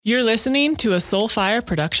You're listening to a Soulfire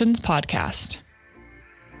Productions podcast.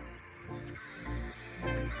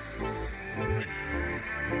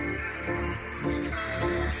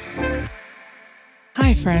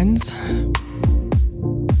 Hi, friends.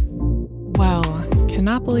 Well,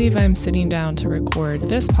 cannot believe I'm sitting down to record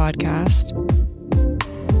this podcast.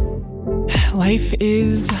 Life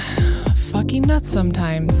is fucking nuts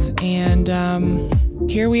sometimes, and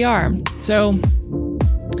here we are. So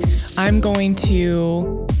I'm going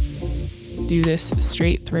to do this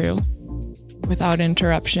straight through without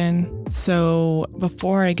interruption. So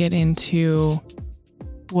before I get into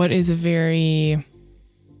what is a very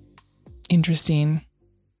interesting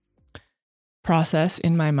process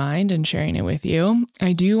in my mind and sharing it with you,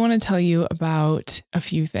 I do want to tell you about a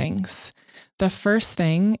few things. The first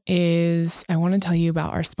thing is I want to tell you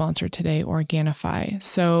about our sponsor today, Organifi.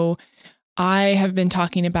 So I have been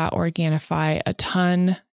talking about Organifi a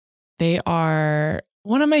ton. They are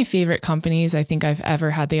one of my favorite companies I think I've ever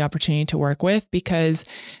had the opportunity to work with because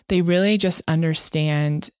they really just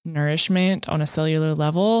understand nourishment on a cellular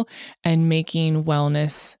level and making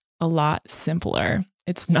wellness a lot simpler.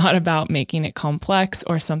 It's not about making it complex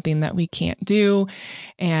or something that we can't do.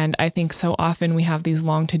 And I think so often we have these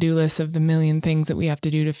long to-do lists of the million things that we have to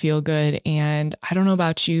do to feel good. And I don't know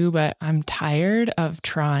about you, but I'm tired of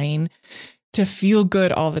trying to feel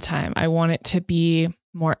good all the time. I want it to be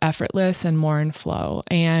more effortless and more in flow.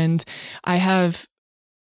 And I have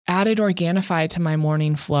added Organifi to my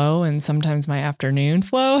morning flow and sometimes my afternoon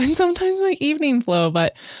flow and sometimes my evening flow.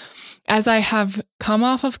 But as I have come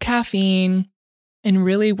off of caffeine and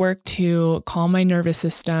really worked to calm my nervous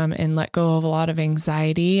system and let go of a lot of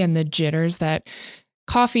anxiety and the jitters that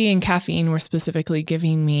coffee and caffeine were specifically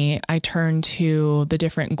giving me, I turned to the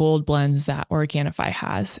different gold blends that Organifi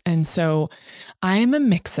has. And so I'm a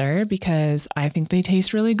mixer because I think they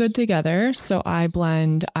taste really good together. So I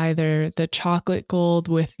blend either the chocolate gold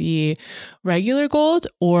with the regular gold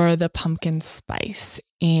or the pumpkin spice.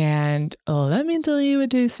 And let me tell you,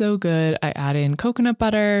 it tastes so good. I add in coconut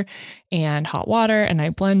butter and hot water and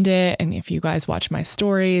I blend it. And if you guys watch my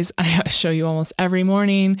stories, I show you almost every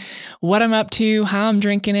morning what I'm up to, how I'm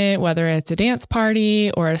drinking it, whether it's a dance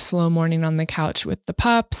party or a slow morning on the couch with the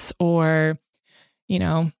pups or,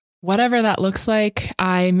 whatever that looks like.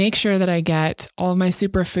 I make sure that I get all of my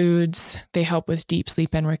superfoods. They help with deep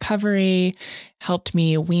sleep and recovery, helped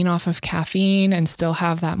me wean off of caffeine and still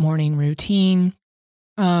have that morning routine.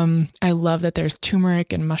 I love that there's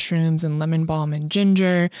turmeric and mushrooms and lemon balm and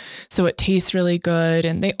ginger, so it tastes really good.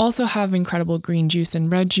 And they also have incredible green juice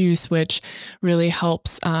and red juice, which really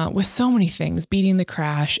helps with so many things, beating the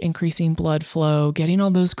crash, increasing blood flow, getting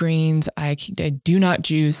all those greens. I do not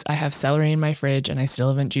juice. I have celery in my fridge and I still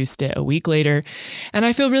haven't juiced it a week later. And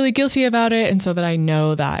I feel really guilty about it. And so that I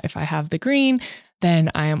know that if I have the green,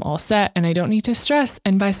 then I am all set and I don't need to stress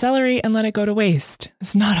and buy celery and let it go to waste.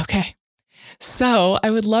 It's not okay. So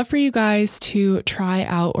I would love for you guys to try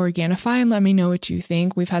out Organifi and let me know what you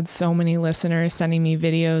think. We've had so many listeners sending me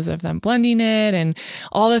videos of them blending it and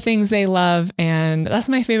all the things they love. And that's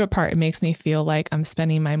my favorite part. It makes me feel like I'm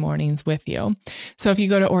spending my mornings with you. So if you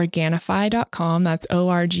go to Organifi.com, that's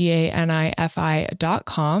Organifi.com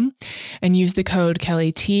and use the code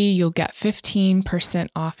KellyT, you'll get 15%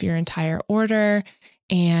 off your entire order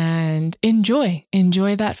and enjoy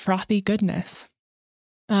that frothy goodness.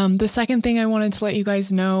 The second thing I wanted to let you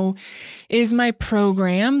guys know is my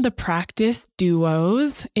program, the Practice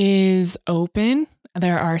Duos, is open.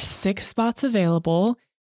 There are 6 spots available.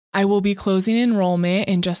 I will be closing enrollment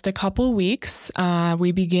in just a couple weeks.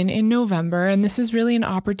 We begin in November, and this is really an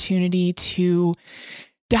opportunity to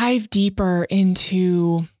dive deeper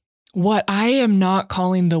into what I am not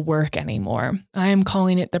calling the work anymore. I am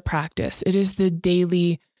calling it the practice. It is the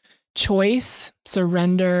daily choice,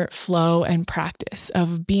 surrender, flow, and practice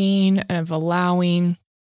of being, of allowing,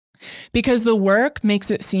 because the work makes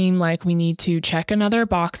it seem like we need to check another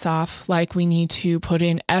box off, like we need to put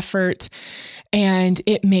in effort, and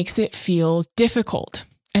it makes it feel difficult.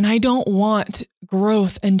 And I don't want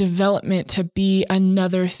growth and development to be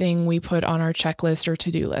another thing we put on our checklist or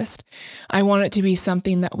to-do list. I want it to be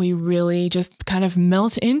something that we really just kind of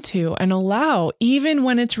melt into and allow, even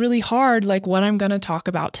when it's really hard, like what I'm going to talk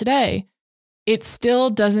about today. It still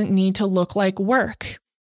doesn't need to look like work.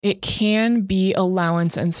 It can be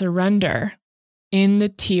allowance and surrender in the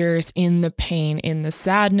tears, in the pain, in the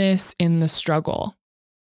sadness, in the struggle.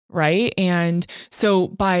 Right? And so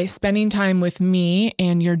by spending time with me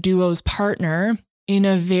and your duo's partner in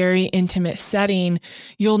a very intimate setting.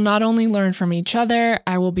 You'll not only learn from each other,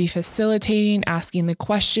 I will be facilitating, asking the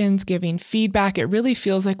questions, giving feedback. It really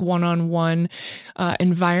feels like one-on-one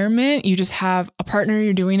environment. You just have a partner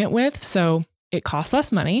you're doing it with. So it costs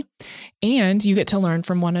less money and you get to learn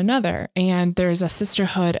from one another. And there's a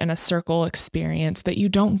sisterhood and a circle experience that you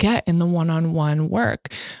don't get in the one-on-one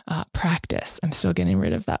work practice. I'm still getting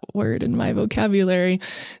rid of that word in my vocabulary.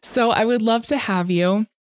 So I would love to have you.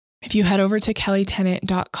 If you head over to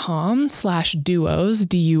kellytennant.com/duos,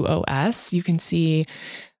 DUOS, you can see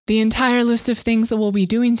the entire list of things that we'll be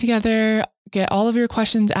doing together, get all of your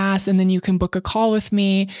questions asked, and then you can book a call with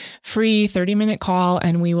me, free 30-minute call,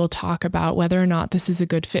 and we will talk about whether or not this is a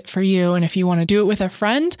good fit for you. And if you want to do it with a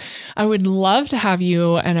friend, I would love to have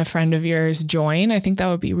you and a friend of yours join. I think that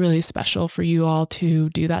would be really special for you all to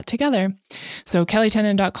do that together. So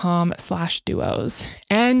kellytennant.com/duos.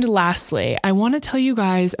 And lastly, I want to tell you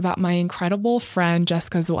guys about my incredible friend,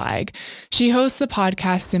 Jessica Zweig. She hosts the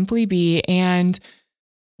podcast Simply Be, and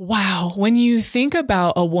wow, when you think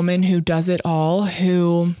about a woman who does it all,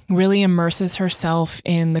 who really immerses herself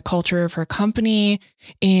in the culture of her company,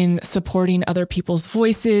 in supporting other people's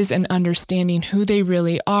voices and understanding who they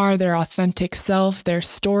really are, their authentic self, their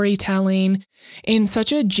storytelling in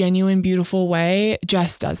such a genuine, beautiful way,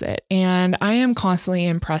 Jess does it. And I am constantly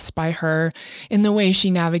impressed by her in the way she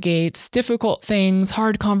navigates difficult things,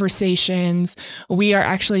 hard conversations. We are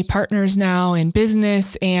actually partners now in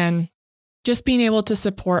business, and just being able to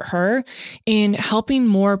support her in helping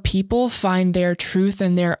more people find their truth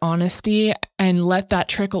and their honesty and let that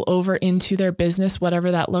trickle over into their business, whatever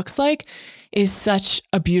that looks like, is such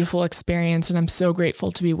a beautiful experience. And I'm so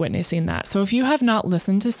grateful to be witnessing that. So if you have not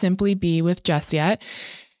listened to Simply Be with Jess yet,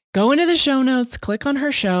 go into the show notes, click on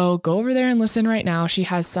her show, go over there and listen right now. She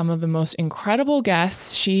has some of the most incredible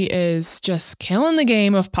guests. She is just killing the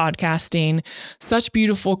game of podcasting. Such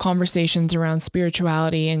beautiful conversations around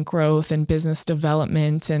spirituality and growth and business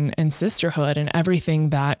development and sisterhood and everything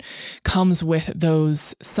that comes with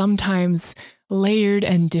those sometimes layered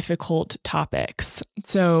and difficult topics.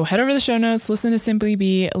 So head over to the show notes, listen to Simply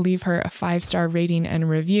Be, leave her a 5-star rating and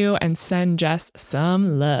review, and send Jess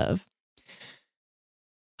some love.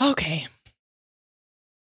 Okay.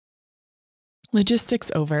 Logistics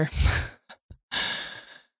over.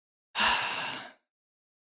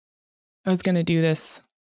 I was going to do this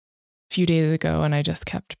a few days ago and I just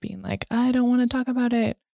kept being like, I don't want to talk about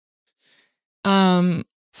it.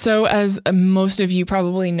 So as most of you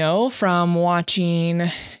probably know from watching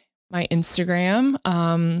my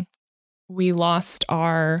Instagram, we lost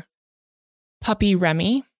our puppy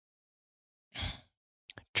Remy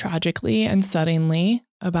tragically and suddenly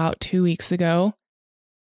about 2 weeks ago.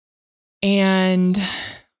 And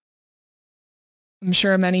I'm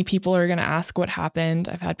sure many people are going to ask what happened.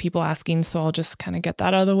 I've had people asking, so I'll just kind of get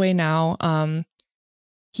that out of the way now.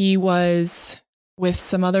 He was with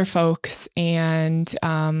some other folks and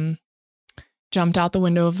jumped out the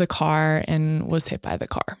window of the car and was hit by the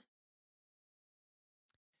car.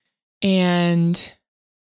 And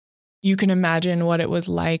you can imagine what it was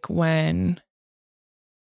like when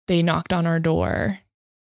they knocked on our door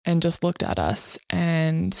and just looked at us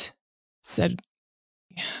and said,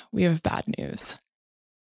 we have bad news.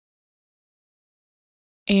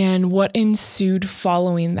 And what ensued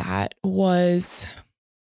following that was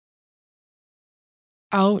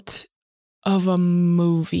out of a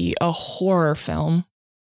movie, a horror film,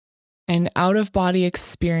 an out-of-body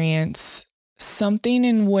experience, something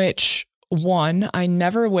in which, one, I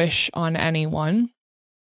never wish on anyone,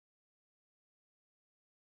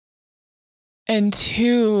 and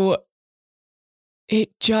two,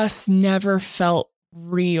 it just never felt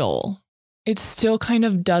real. It still kind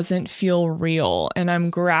of doesn't feel real. And I'm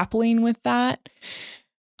grappling with that.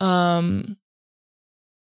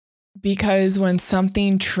 Because when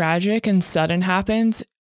something tragic and sudden happens,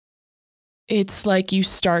 it's like you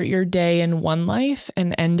start your day in one life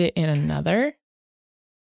and end it in another.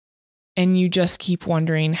 And you just keep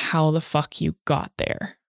wondering how the fuck you got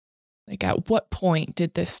there. Like, at what point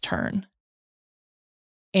did this turn?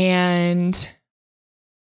 And,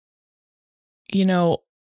 you know,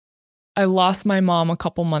 I lost my mom a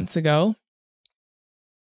couple months ago,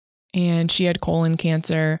 and she had colon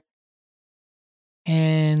cancer.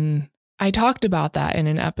 And I talked about that in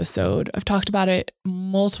an episode. I've talked about it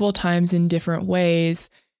multiple times in different ways.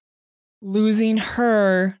 Losing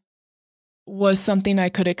her was something I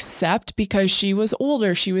could accept because she was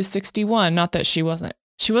older. She was 61. Not that she wasn't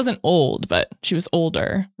old, but she was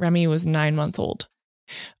older. Remy was 9 months old.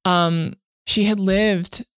 She had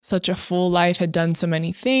lived such a full life, had done so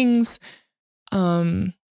many things.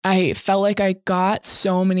 I felt like I got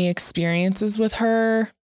so many experiences with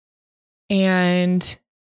her, and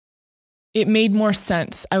it made more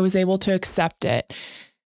sense. I was able to accept it.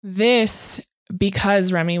 This,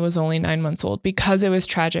 because Remy was only 9 months old, because it was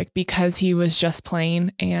tragic, because he was just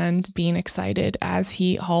playing and being excited as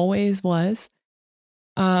he always was.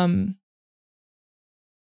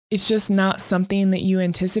 It's just not something that you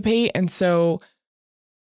anticipate. And so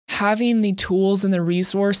having the tools and the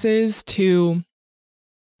resources to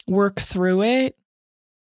work through it,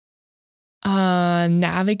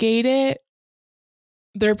 navigate it,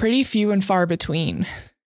 they're pretty few and far between.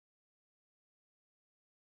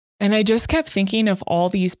 And I just kept thinking of all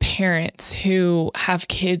these parents who have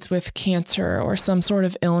kids with cancer or some sort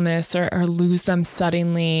of illness or lose them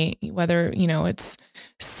suddenly, whether, it's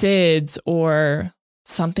SIDS or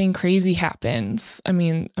something crazy happens. I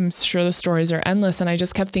mean, I'm sure the stories are endless. And I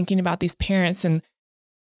just kept thinking about these parents, and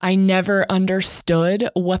I never understood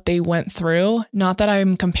what they went through. Not that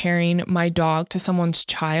I'm comparing my dog to someone's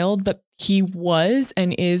child, but he was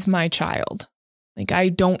and is my child. Like, I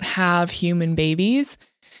don't have human babies.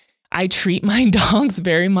 I treat my dogs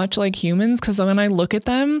very much like humans, because when I look at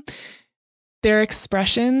them, their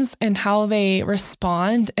expressions and how they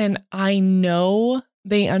respond, and I know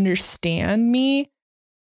they understand me,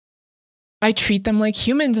 I treat them like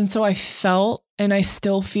humans. And so I felt, and I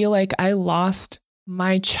still feel like I lost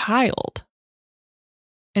my child.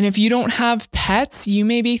 And if you don't have pets, you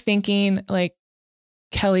may be thinking like,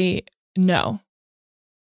 Kelly, no.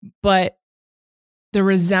 But the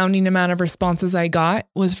resounding amount of responses I got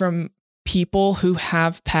was from people who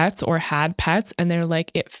have pets or had pets, and they're like,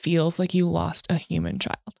 it feels like you lost a human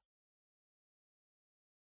child.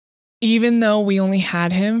 Even though we only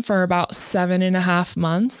had him for about 7.5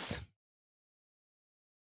 months,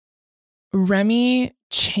 Remy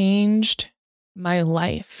changed my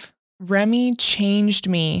life. Remy changed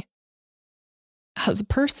me as a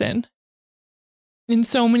person in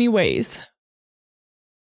so many ways.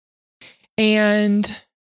 And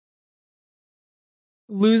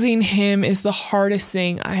losing him is the hardest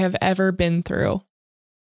thing I have ever been through.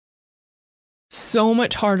 So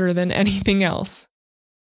much harder than anything else.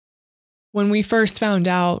 When we first found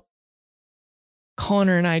out,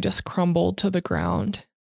 Connor and I just crumbled to the ground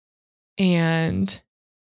and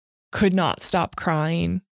could not stop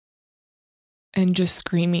crying and just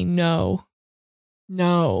screaming, no,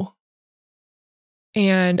 no.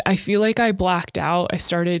 And I feel like I blacked out. I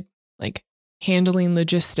started like handling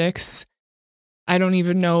logistics. I don't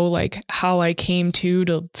even know like how I came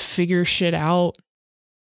to figure shit out.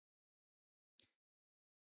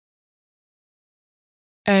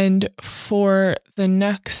 And for the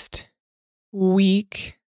next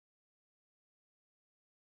week,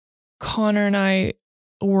 Connor and I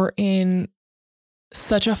were in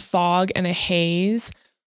such a fog and a haze,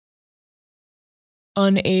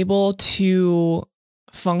 unable to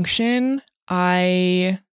function.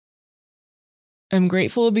 I am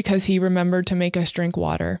grateful because he remembered to make us drink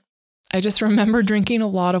water. I just remember drinking a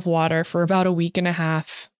lot of water for about a week and a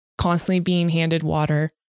half, constantly being handed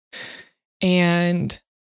water. And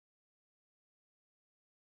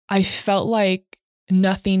I felt like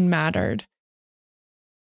nothing mattered.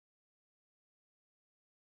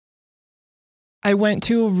 I went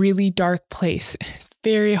to a really dark place. It's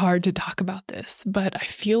very hard to talk about this, but I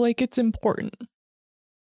feel like it's important.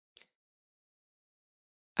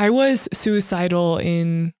 I was suicidal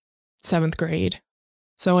in 7th grade.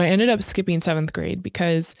 So I ended up skipping 7th grade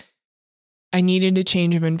because I needed a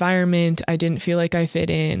change of environment. I didn't feel like I fit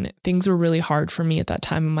in. Things were really hard for me at that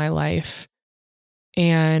time in my life.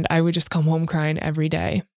 And I would just come home crying every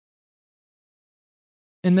day.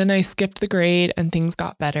 And then I skipped the grade and things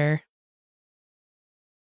got better.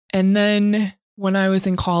 And then when I was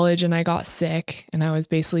in college and I got sick and I was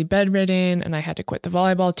basically bedridden and I had to quit the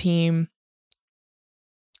volleyball team,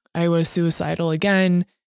 I was suicidal again.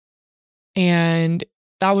 And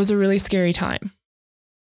that was a really scary time.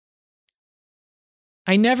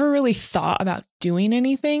 I never really thought about doing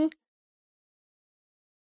anything.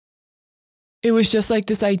 It was just like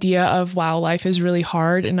this idea of, wow, life is really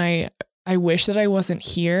hard. And I wish that I wasn't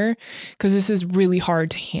here because this is really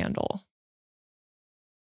hard to handle.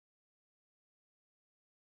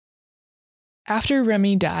 After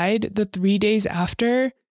Remy died, the 3 days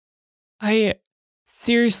after, I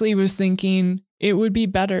seriously was thinking it would be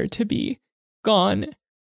better to be gone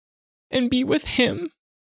and be with him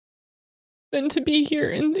than to be here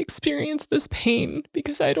and experience this pain,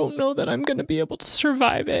 because I don't know that I'm going to be able to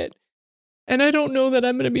survive it. And I don't know that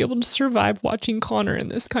I'm going to be able to survive watching Connor in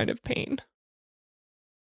this kind of pain.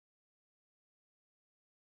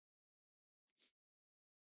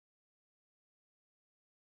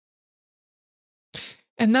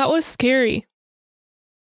 And that was scary.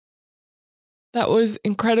 That was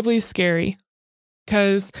incredibly scary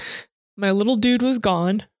because my little dude was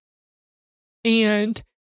gone. And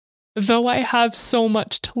though I have so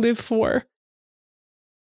much to live for,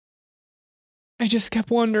 I just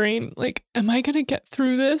kept wondering, like, am I going to get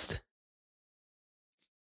through this?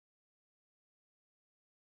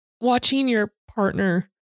 Watching your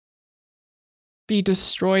partner be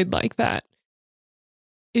destroyed like that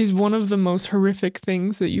is one of the most horrific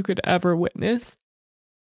things that you could ever witness.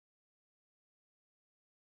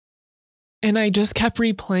 And I just kept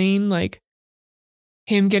replaying, like,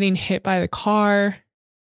 him getting hit by the car.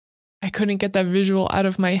 I couldn't get that visual out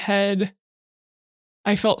of my head.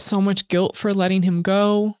 I felt so much guilt for letting him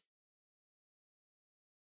go.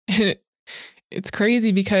 And it's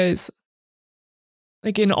crazy because,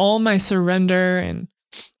 like, in all my surrender and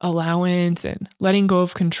allowance and letting go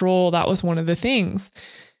of control, that was one of the things,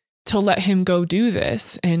 to let him go do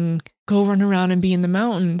this and go run around and be in the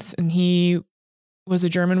mountains. And he was a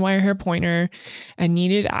German wire hair pointer and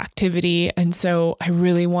needed activity. And so I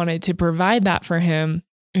really wanted to provide that for him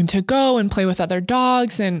and to go and play with other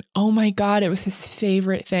dogs. And oh my God, it was his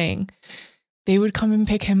favorite thing. They would come and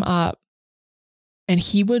pick him up and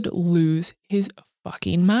he would lose his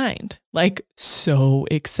fucking mind, like so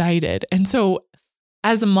excited. And so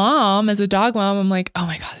as a mom, as a dog mom, I'm like, oh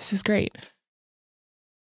my God, this is great.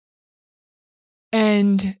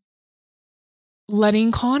 And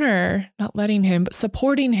letting Connor, not letting him, but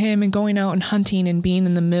supporting him and going out and hunting and being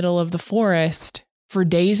in the middle of the forest for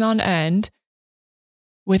days on end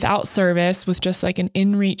without service, with just like an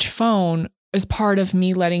in-reach phone, is part of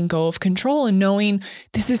me letting go of control and knowing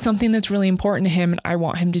this is something that's really important to him and I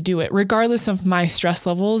want him to do it, regardless of my stress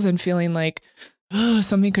levels and feeling like, oh,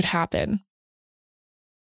 something could happen.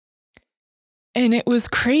 And it was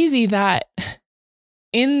crazy that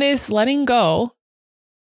in this letting go,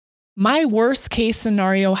 my worst case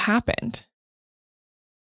scenario happened.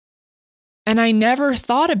 And I never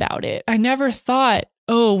thought about it. I never thought,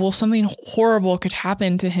 oh, well, something horrible could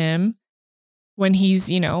happen to him when he's,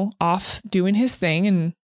 off doing his thing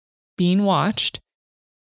and being watched.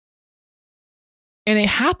 And it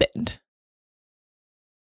happened.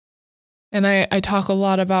 And I talk a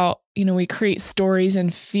lot about, we create stories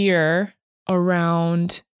and fear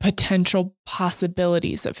around potential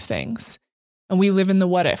possibilities of things. And we live in the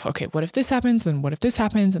what if. Okay, what if this happens? Then what if this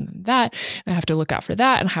happens? And then that. And I have to look out for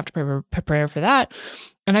that. And I have to prepare for that.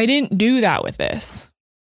 And I didn't do that with this,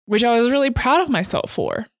 which I was really proud of myself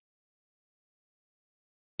for.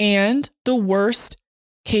 And the worst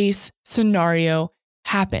case scenario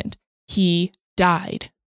happened. He died.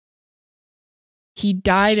 He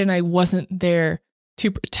died and I wasn't there to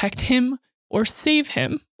protect him or save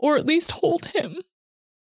him or at least hold him.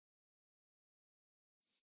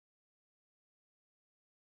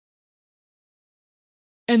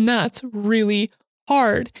 And that's really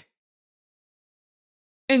hard.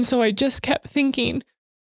 And so I just kept thinking,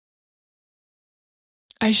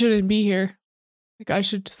 I shouldn't be here. Like, I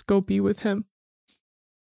should just go be with him.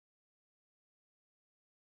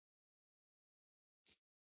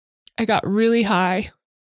 I got really high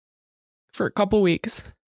for a couple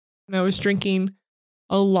weeks and I was drinking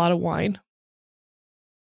a lot of wine.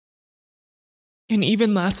 And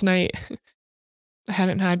even last night, I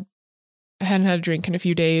hadn't had a drink in a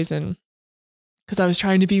few days, and because I was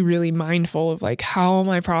trying to be really mindful of like, how am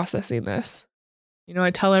I processing this?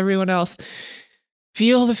 I tell everyone else,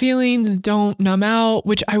 feel the feelings, don't numb out,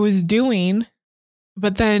 which I was doing.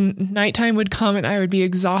 But then nighttime would come and I would be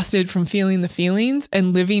exhausted from feeling the feelings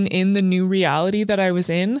and living in the new reality that I was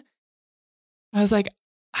in. I was like,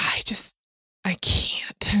 I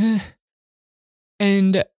can't.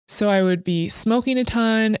 And so I would be smoking a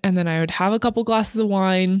ton, and then I would have a couple glasses of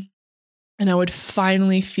wine and I would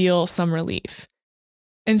finally feel some relief.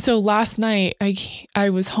 And so last night I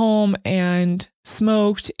was home and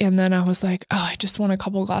smoked, and then I was like, oh, I just want a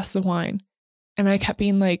couple glasses of wine. And I kept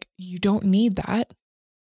being like, you don't need that.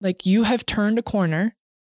 Like, you have turned a corner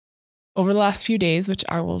over the last few days, which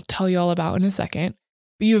I will tell you all about in a second,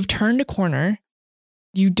 but you have turned a corner.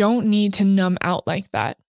 You don't need to numb out like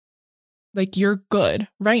that. Like, you're good.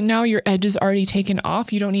 Right now, your edge is already taken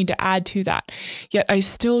off. You don't need to add to that. Yet I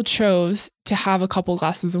still chose to have a couple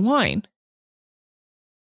glasses of wine.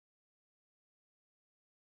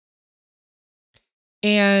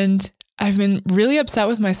 And I've been really upset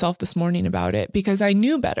with myself this morning about it because I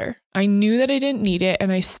knew better. I knew that I didn't need it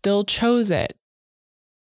and I still chose it.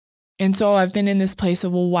 And so I've been in this place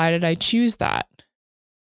of, well, why did I choose that?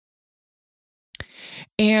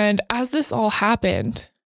 And as this all happened,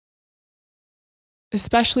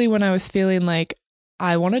 especially when I was feeling like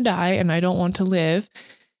I want to die and I don't want to live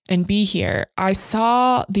and be here. I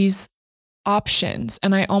saw these options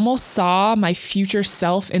and I almost saw my future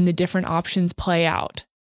self in the different options play out.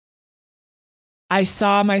 I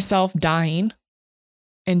saw myself dying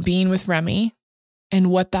and being with Remy and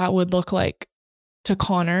what that would look like to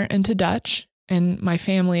Connor and to Dutch and my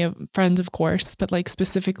family of friends, of course, but like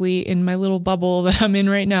specifically in my little bubble that I'm in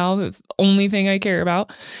right now, that's the only thing I care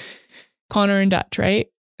about, Connor and Dutch, right?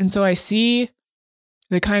 And so I see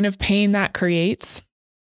the kind of pain that creates.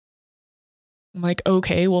 I'm like,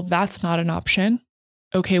 okay, well, that's not an option.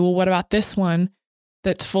 Okay, well, what about this one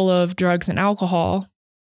that's full of drugs and alcohol?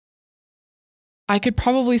 I could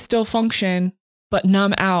probably still function, but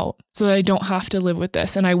numb out so that I don't have to live with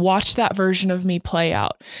this. And I watched that version of me play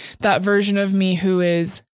out, that version of me who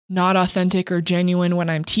is not authentic or genuine when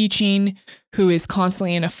I'm teaching, who is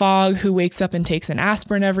constantly in a fog, who wakes up and takes an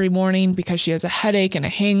aspirin every morning because she has a headache and a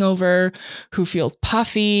hangover, who feels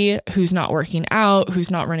puffy, who's not working out,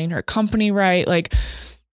 who's not running her company right, like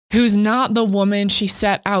who's not the woman she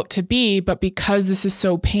set out to be, but because this is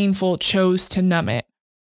so painful, chose to numb it.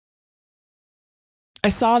 I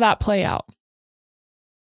saw that play out.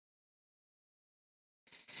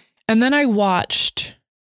 And then I watched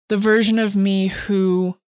the version of me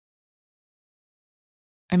who,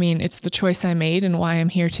 I mean, it's the choice I made and why I'm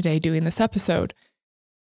here today doing this episode.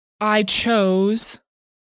 I chose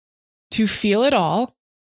to feel it all,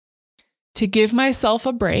 to give myself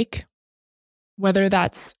a break, whether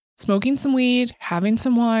that's smoking some weed, having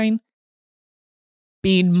some wine,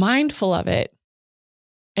 being mindful of it,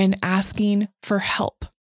 and asking for help.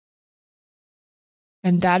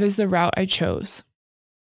 And that is the route I chose.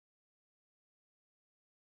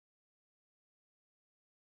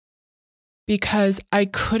 Because I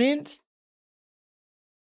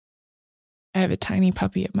have a tiny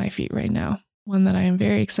puppy at my feet right now, one that I am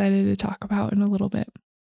very excited to talk about in a little bit.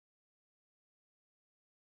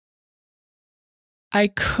 I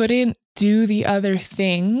couldn't do the other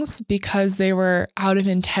things because they were out of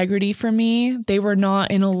integrity for me. They were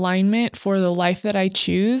not in alignment for the life that I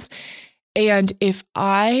choose. And if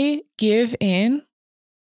I give in,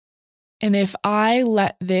 and if I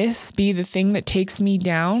let this be the thing that takes me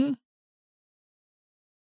down,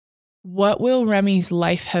 what will Remy's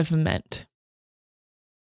life have meant?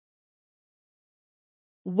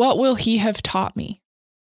 What will he have taught me?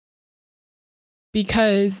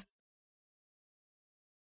 Because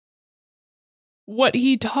what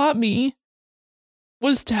he taught me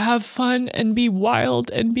was to have fun and be wild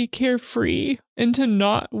and be carefree and to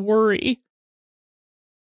not worry.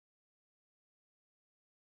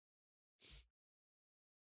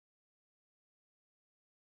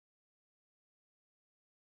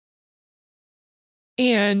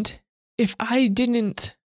 And if I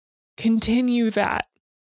didn't continue that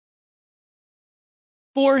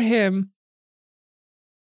for him,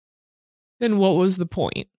 then what was the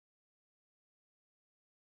point?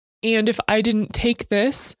 And if I didn't take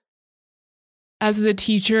this as the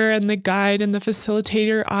teacher and the guide and the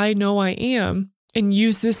facilitator I know I am, and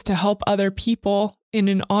use this to help other people in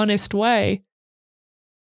an honest way,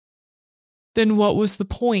 then what was the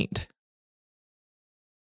point?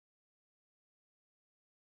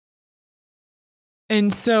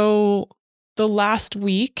 And so the last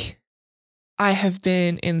week, I have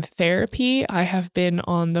been in therapy. I have been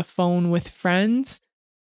on the phone with friends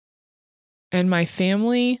and my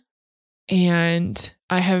family. And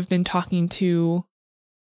I have been talking to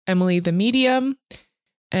Emily, the medium.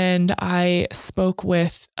 And I spoke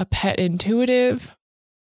with a pet intuitive.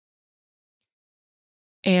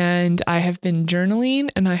 And I have been journaling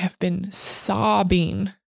and I have been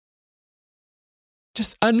sobbing.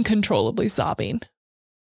 Just uncontrollably sobbing.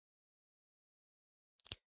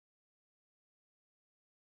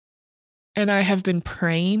 And I have been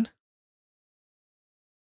praying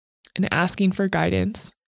and asking for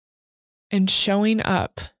guidance and showing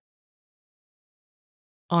up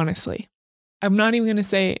honestly. I'm not even going to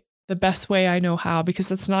say the best way I know how, because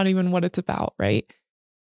that's not even what it's about, right?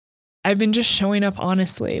 I've been just showing up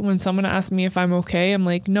honestly. When someone asks me if I'm okay, I'm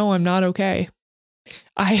like, no, I'm not okay.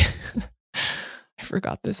 I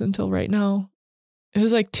forgot this until right now. It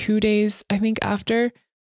was like 2 days, I think, after.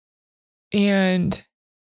 And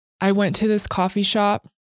I went to this coffee shop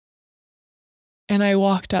and I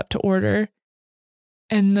walked up to order,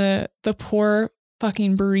 and the poor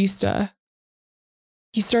fucking barista,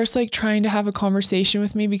 he starts like trying to have a conversation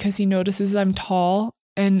with me because he notices I'm tall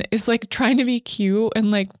and is like trying to be cute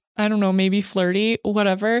and like, I don't know, maybe flirty,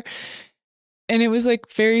 whatever. And it was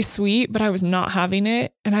like very sweet, but I was not having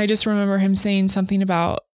it. And I just remember him saying something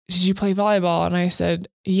about, did you play volleyball? And I said,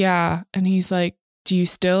 yeah. And he's like, do you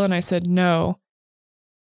still? And I said, no.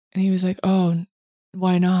 And he was like, oh,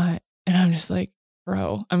 why not? And I'm just like,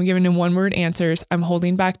 bro, I'm giving him 1-word answers. I'm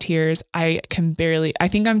holding back tears. I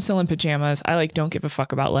think I'm still in pajamas. I like don't give a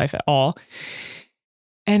fuck about life at all.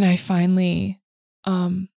 And I finally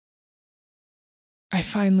look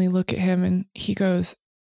at him and he goes,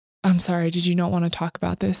 I'm sorry, did you not want to talk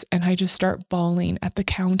about this? And I just start bawling at the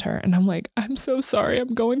counter. And I'm like, I'm so sorry.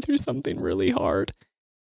 I'm going through something really hard.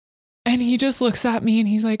 And he just looks at me and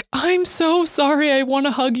he's like, I'm so sorry. I want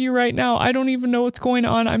to hug you right now. I don't even know what's going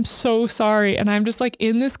on. I'm so sorry. And I'm just like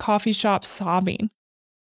in this coffee shop sobbing.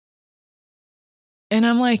 And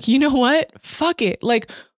I'm like, you know what? Fuck it. Like,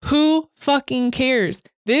 who fucking cares?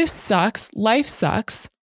 This sucks. Life sucks.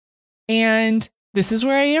 And this is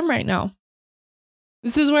where I am right now.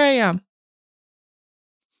 This is where I am.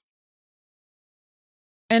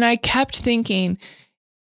 And I kept thinking,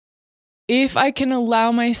 if I can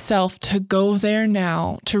allow myself to go there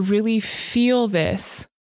now, to really feel this,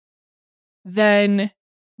 then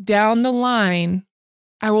down the line,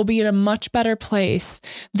 I will be in a much better place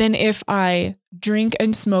than if I drink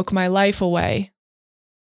and smoke my life away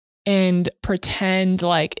and pretend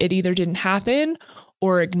like it either didn't happen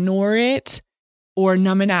or ignore it or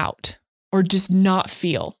numb it out or just not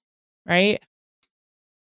feel, right?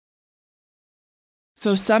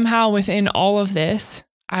 So somehow within all of this,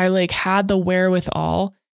 I like had the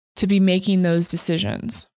wherewithal to be making those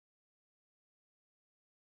decisions.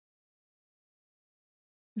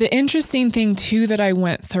 The interesting thing too that I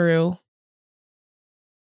went through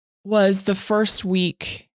was the first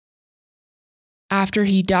week after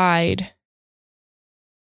he died,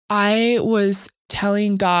 I was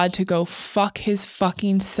telling God to go fuck his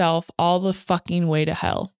fucking self all the fucking way to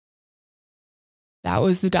hell. That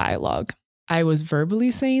was the dialogue. I was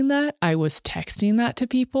verbally saying that. I was texting that to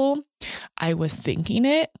people. I was thinking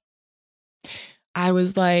it. I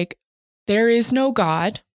was like, there is no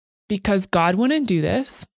God because God wouldn't do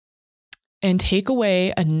this and take away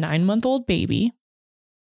a 9-month-old baby.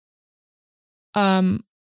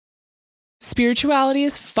 Spirituality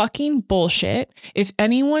is fucking bullshit. If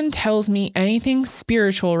anyone tells me anything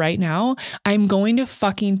spiritual right now, I'm going to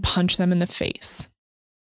fucking punch them in the face.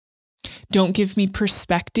 Don't give me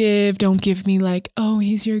perspective. Don't give me like, oh,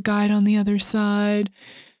 he's your guide on the other side.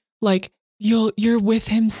 Like you're with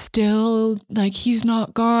him still. Like he's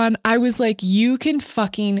not gone. I was like, you can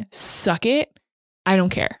fucking suck it. I don't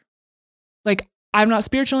care. Like I'm not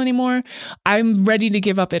spiritual anymore. I'm ready to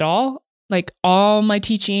give up it all. Like all my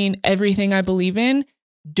teaching, everything I believe in,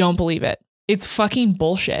 don't believe it. It's fucking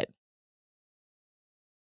bullshit.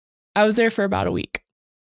 I was there for about a week.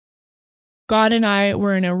 God and I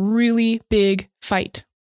were in a really big fight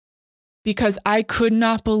because I could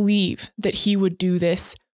not believe that he would do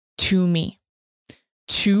this to me,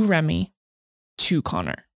 to Remy, to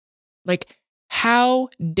Connor. Like, how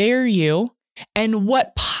dare you? And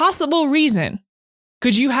what possible reason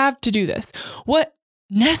could you have to do this? What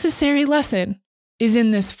necessary lesson is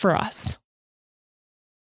in this for us?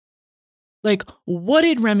 Like, what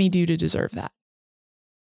did Remy do to deserve that?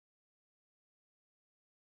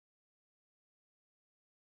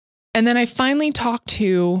 And then I finally talked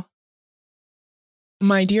to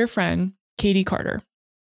my dear friend, Katie Carter,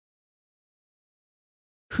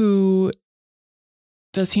 who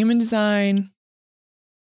does human design.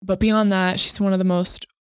 But beyond that, she's one of the most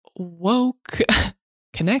woke,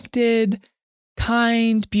 connected,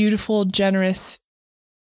 kind, beautiful, generous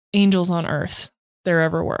angels on earth there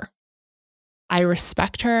ever were. I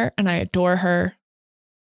respect her and I adore her.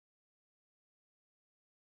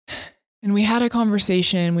 And we had a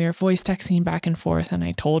conversation. We were voice texting back and forth. And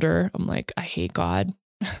I told her, I'm like, I hate God.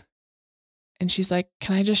 And she's like,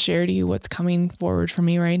 can I just share to you what's coming forward for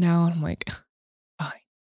me right now? And I'm like, fine.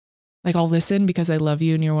 Like, I'll listen because I love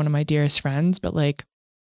you and you're one of my dearest friends, but like,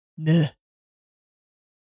 nah.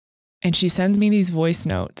 And she sends me these voice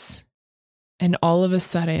notes. And all of a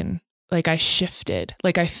sudden, like I shifted.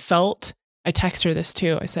 Like I text her this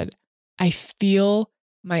too. I said, I feel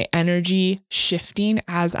my energy shifting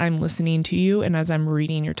as I'm listening to you and as I'm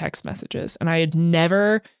reading your text messages. And I had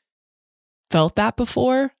never felt that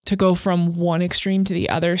before, to go from one extreme to the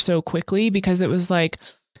other so quickly, because it was like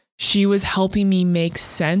she was helping me make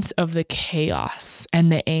sense of the chaos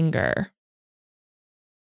and the anger.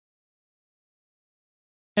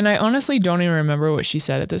 And I honestly don't even remember what she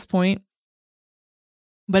said at this point,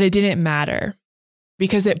 but it didn't matter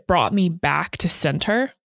because it brought me back to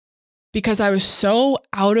center. Because I was so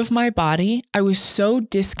out of my body. I was so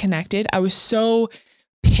disconnected. I was so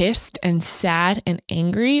pissed and sad and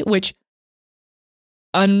angry, which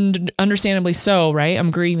understandably so, right?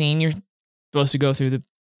 I'm grieving. You're supposed to go through the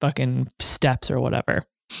fucking steps or whatever.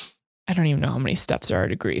 I don't even know how many steps there are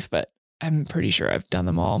to grief, but I'm pretty sure I've done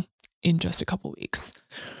them all in just a couple weeks.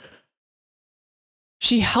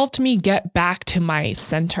 She helped me get back to my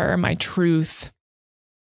center, my truth,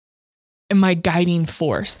 and my guiding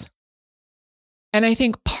force. And I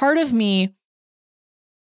think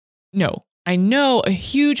I know a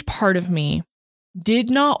huge part of me did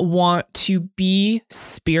not want to be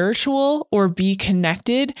spiritual or be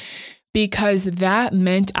connected because that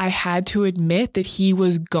meant I had to admit that he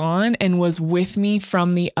was gone and was with me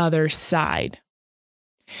from the other side.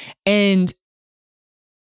 And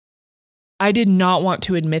I did not want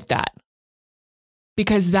to admit that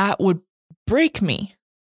because that would break me.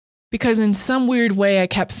 Because in some weird way, I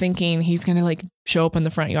kept thinking he's going to show up in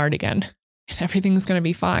the front yard again and everything's going to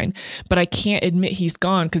be fine. But I can't admit he's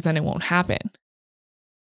gone because then it won't happen.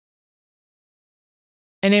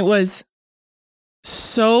 And it was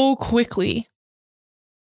so quickly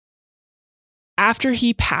after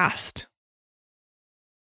he passed,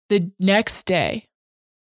 the next day,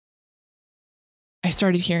 I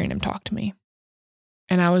started hearing him talk to me.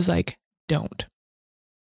 And I was like, don't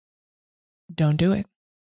do it.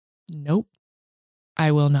 Nope,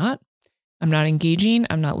 I will not. I'm not engaging.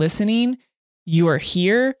 I'm not listening. You are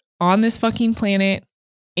here on this fucking planet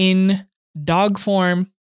in dog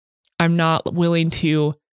form. I'm not willing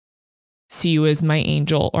to see you as my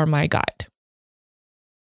angel or my guide.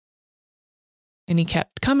 And he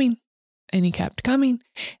kept coming and he kept coming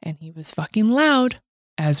and he was fucking loud,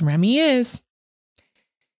 as Remy is.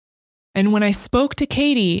 And when I spoke to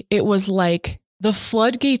Katie, it was like the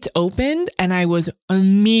floodgates opened and I was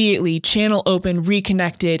immediately channel open,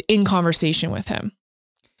 reconnected in conversation with him.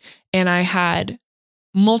 And I had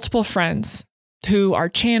multiple friends who are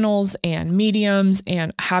channels and mediums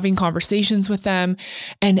and having conversations with them.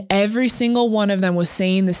 And every single one of them was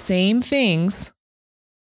saying the same things.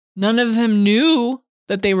 None of them knew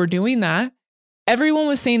that they were doing that. Everyone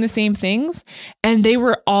was saying the same things. And they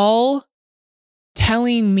were all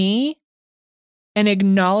telling me and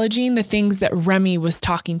acknowledging the things that Remy was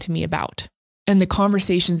talking to me about and the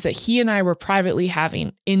conversations that he and I were privately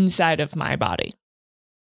having inside of my body.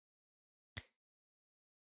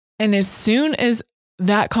 And as soon as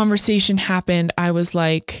that conversation happened, I was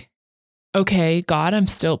like, okay, God, I'm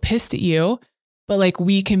still pissed at you, but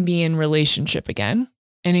we can be in relationship again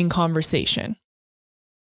and in conversation.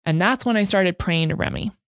 And that's when I started praying to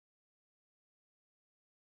Remy.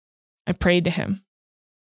 I prayed to him.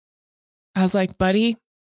 I was like, buddy,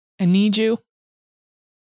 I need you.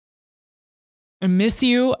 I miss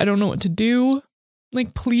you. I don't know what to do.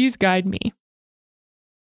 Please guide me.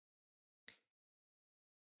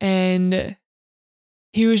 And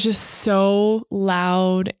he was just so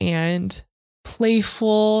loud and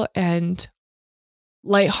playful and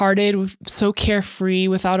lighthearted, so carefree,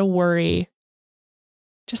 without a worry.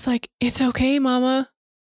 Just it's okay, mama.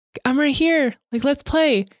 I'm right here. Let's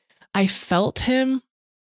play. I felt him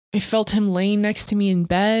laying next to me in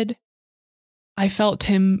bed. I felt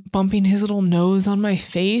him bumping his little nose on my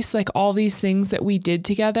face, all these things that we did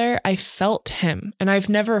together. I felt him. And I've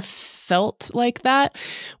never felt like that.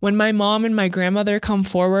 When my mom and my grandmother come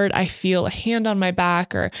forward, I feel a hand on my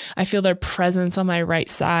back or I feel their presence on my right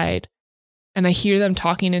side. And I hear them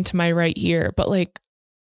talking into my right ear. But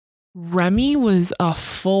Remy was a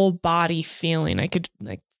full body feeling. I could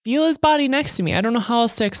feel his body next to me. I don't know how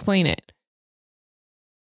else to explain it.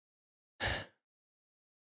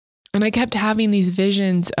 And I kept having these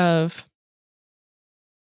visions of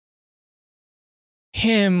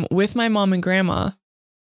him with my mom and grandma.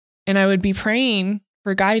 And I would be praying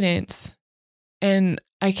for guidance. And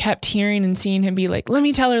I kept hearing and seeing him be like, let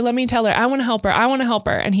me tell her. I want to help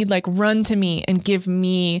her. And he'd run to me and give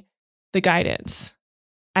me the guidance.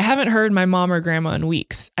 I haven't heard my mom or grandma in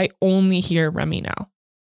weeks. I only hear Remy now.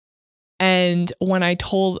 And when I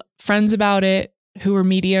told friends about it, who were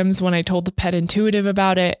mediums, when I told the pet intuitive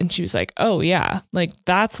about it, and she was like, oh yeah,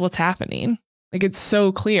 that's what's happening. It's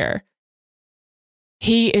so clear.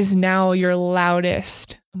 He is now your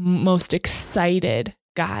loudest, most excited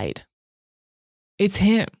guide. It's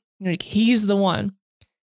him. He's the one.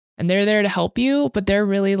 And they're there to help you, but they're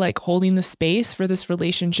really holding the space for this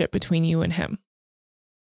relationship between you and him.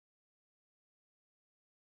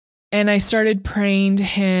 And I started praying to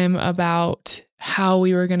him about how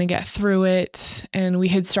we were going to get through it. And we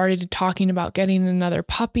had started talking about getting another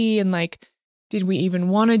puppy and did we even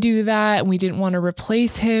want to do that? And we didn't want to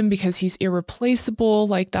replace him because he's irreplaceable.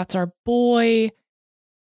 That's our boy.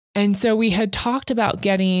 And so we had talked about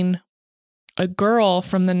getting a girl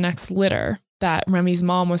from the next litter that Remy's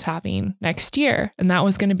mom was having next year. And that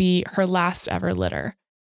was going to be her last ever litter.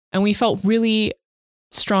 And we felt really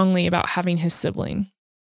strongly about having his sibling.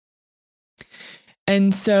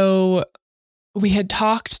 And so we had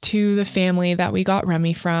talked to the family that we got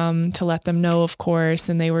Remy from to let them know, of course,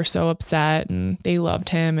 and they were so upset and they loved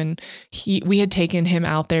him. And we had taken him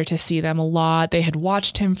out there to see them a lot. They had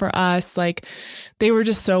watched him for us. Like, they were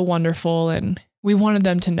just so wonderful and we wanted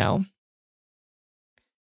them to know.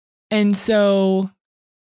 And so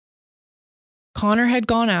Connor had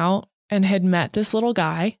gone out and had met this little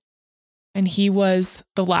guy, and he was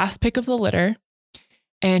the last pick of the litter.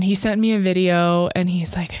 And he sent me a video and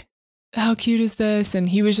he's like, how cute is this? And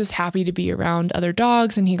he was just happy to be around other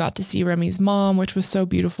dogs, and he got to see Remy's mom, which was so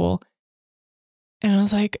beautiful. And I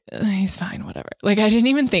was like, he's fine, whatever. Like, I didn't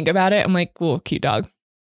even think about it. I'm like, cool, cute dog.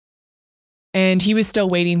 And he was still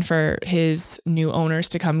waiting for his new owners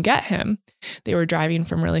to come get him. They were driving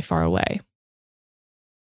from really far away.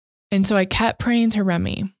 And so I kept praying to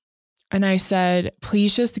Remy, and I said,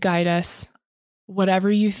 please just guide us,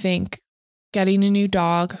 whatever you think, getting a new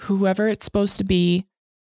dog, whoever it's supposed to be,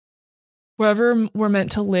 wherever we're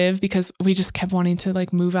meant to live, because we just kept wanting to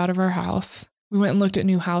like move out of our house. We went and looked at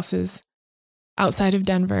new houses outside of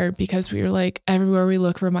Denver because we were like, everywhere we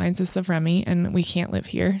look reminds us of Remy and we can't live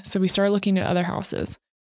here. So we started looking at other houses.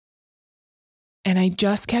 And I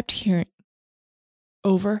just kept hearing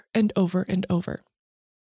over and over and over,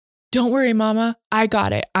 don't worry, Mama, I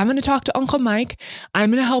got it. I'm going to talk to Uncle Mike. I'm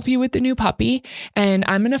going to help you with the new puppy, and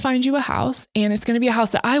I'm going to find you a house, and it's going to be a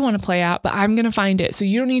house that I want to play at, but I'm going to find it. So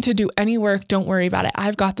you don't need to do any work. Don't worry about it.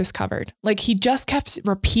 I've got this covered. Like, he just kept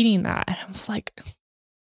repeating that. And I was like,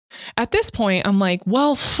 at this point, I'm like,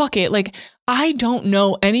 well, fuck it. Like, I don't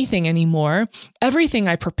know anything anymore. Everything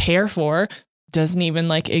I prepare for doesn't even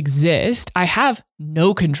like exist. I have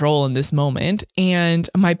no control in this moment. And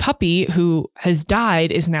my puppy, who has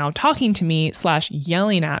died, is now talking to me /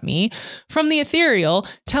 yelling at me from the ethereal,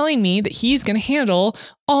 telling me that he's going to handle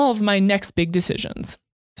all of my next big decisions.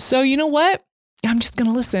 So you know what? I'm just going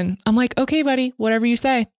to listen. I'm like, okay, buddy, whatever you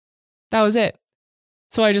say. That was it.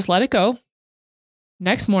 So I just let it go.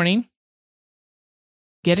 Next morning,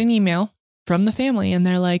 get an email from the family, and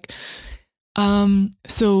they're like,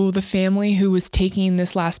 so the family who was taking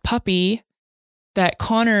this last puppy that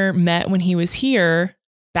Connor met when he was here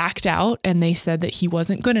backed out, and they said that he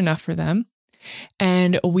wasn't good enough for them.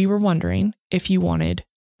 And we were wondering if you wanted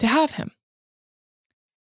to have him.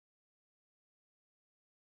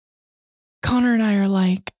 Connor and I are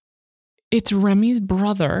like, it's Remy's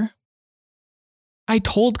brother. I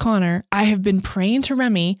told Connor, I have been praying to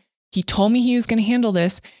Remy. He told me he was going to handle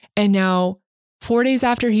this. And now 4 days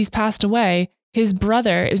after he's passed away, his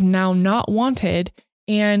brother is now not wanted.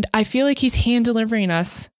 And I feel like he's hand delivering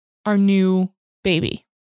us our new baby.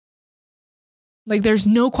 Like, there's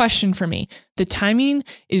no question for me. The timing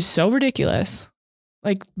is so ridiculous.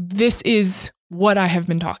 Like, this is what I have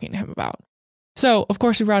been talking to him about. So, of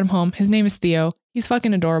course, we brought him home. His name is Theo. He's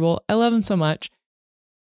fucking adorable. I love him so much.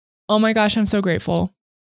 Oh my gosh, I'm so grateful.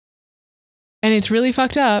 And it's really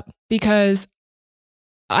fucked up because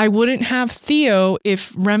I wouldn't have Theo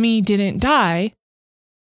if Remy didn't die.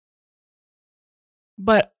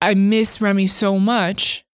 But I miss Remy so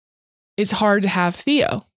much, it's hard to have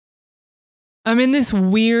Theo. I'm in this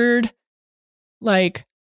weird, like,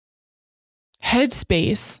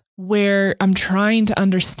 headspace where I'm trying to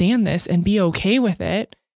understand this and be okay with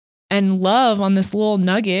it and love on this little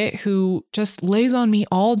nugget who just lays on me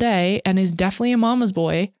all day and is definitely a mama's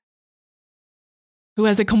boy, who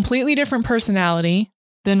has a completely different personality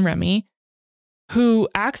than Remy, who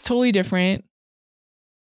acts totally different,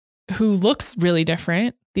 who looks really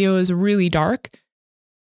different. Theo is really dark.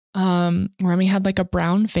 Remy had like a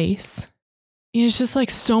brown face. It's just like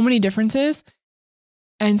so many differences.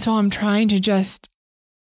 And so I'm trying to just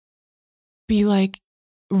be like,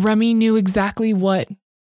 Remy knew exactly what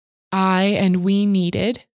I and we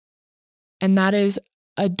needed. And that is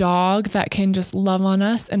a dog that can just love on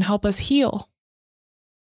us and help us heal.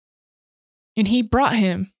 And he brought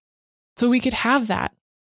him so we could have that.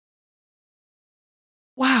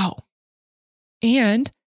 Wow.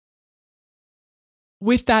 And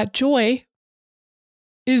with that joy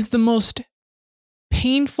is the most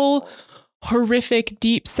painful, horrific,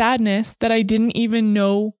 deep sadness that I didn't even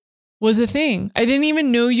know was a thing. I didn't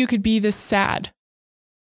even know you could be this sad.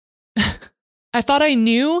 I thought I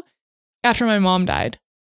knew after my mom died.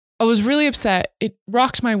 I was really upset. It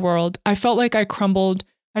rocked my world. I felt like I crumbled.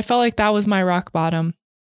 I felt like that was my rock bottom.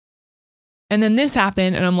 And then this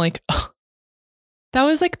happened and I'm like, oh, that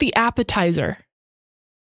was like the appetizer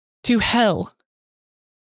to hell.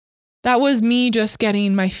 That was me just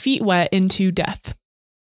getting my feet wet into death.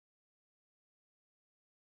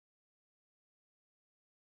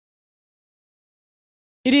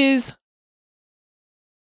 It is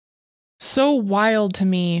so wild to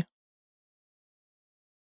me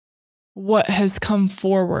what has come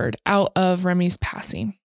forward out of Remy's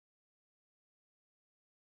passing.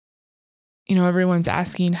 You know, everyone's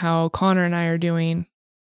asking how Connor and I are doing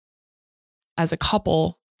as a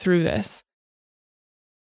couple through this.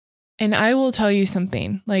 And I will tell you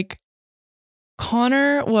something, like,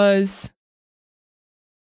 Connor was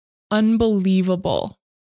unbelievable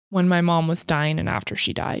when my mom was dying and after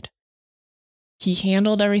she died. He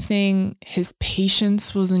handled everything. His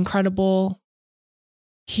patience was incredible.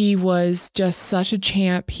 He was just such a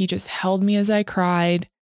champ. He just held me as I cried.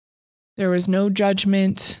 There was no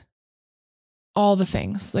judgment. All the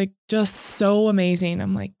things, like, just so amazing.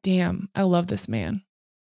 I'm like, damn, I love this man.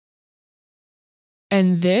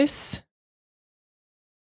 And this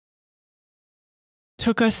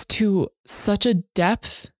took us to such a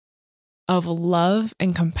depth of love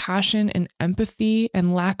and compassion and empathy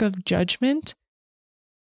and lack of judgment.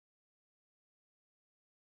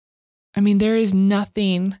 I mean, there is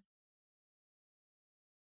nothing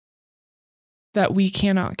that we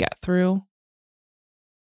cannot get through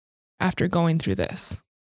after going through this.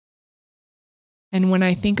 And when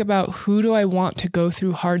I think about who do I want to go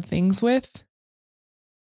through hard things with,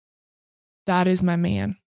 that is my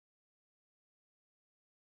man.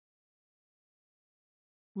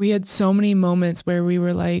 We had so many moments where we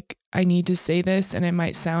were like, I need to say this and it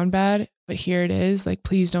might sound bad, but here it is. Like,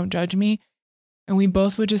 please don't judge me. And we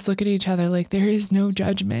both would just look at each other like, there is no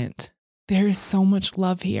judgment. There is so much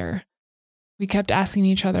love here. We kept asking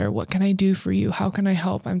each other, what can I do for you? How can I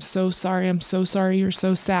help? I'm so sorry. I'm so sorry. You're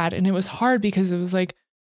so sad. And it was hard because it was like,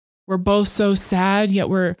 we're both so sad, yet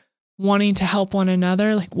we're wanting to help one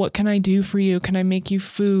another. Like, what can I do for you? Can I make you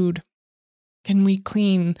food? Can we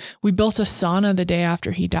clean? We built a sauna the day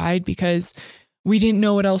after he died because we didn't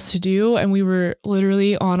know what else to do. And we were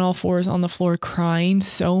literally on all fours on the floor crying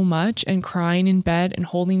so much and crying in bed and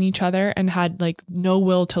holding each other and had like no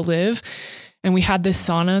will to live. And we had this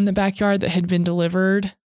sauna in the backyard that had been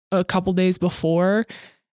delivered a couple days before.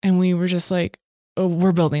 And we were just like, oh,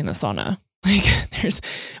 we're building the sauna. Like,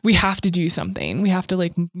 we have to do something. We have to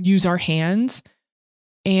like use our hands.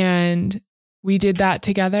 And we did that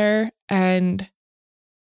together. And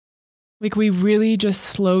like, we really just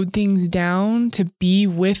slowed things down to be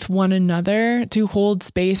with one another, to hold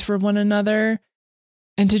space for one another,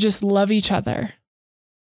 and to just love each other.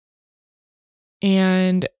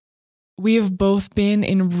 And we have both been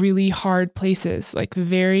in really hard places, like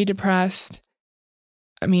very depressed.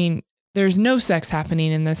 I mean, there's no sex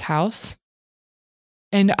happening in this house.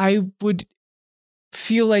 And I would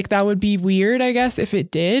feel like that would be weird, I guess, if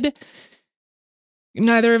it did.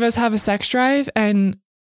 Neither of us have a sex drive. And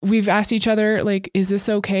we've asked each other, like, is this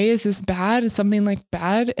okay? Is this bad? Is something like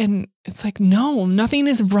bad? And it's like, no, nothing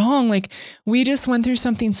is wrong. Like, we just went through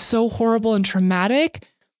something so horrible and traumatic.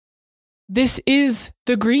 This is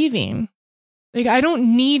the grieving. Like, I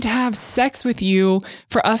don't need to have sex with you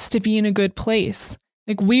for us to be in a good place.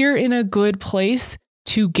 Like, we're in a good place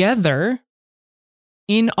together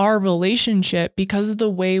in our relationship because of the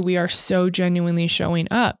way we are so genuinely showing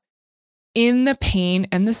up in the pain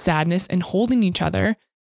and the sadness and holding each other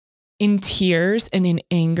in tears and in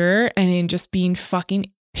anger and in just being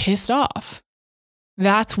fucking pissed off.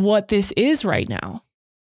 That's what this is right now.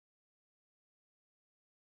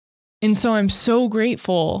 And so I'm so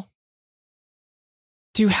grateful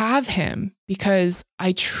to have him because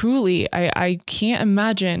I truly can't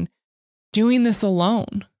imagine doing this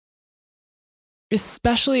alone,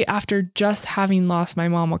 especially after just having lost my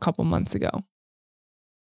mom a couple months ago.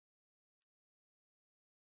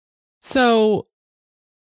 So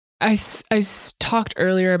I talked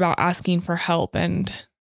earlier about asking for help, and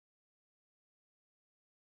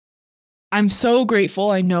I'm so grateful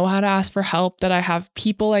I know how to ask for help, that I have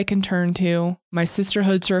people I can turn to. My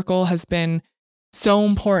sisterhood circle has been so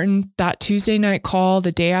important. That Tuesday night call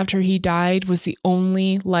the day after he died was the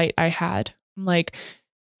only light I had. I'm like,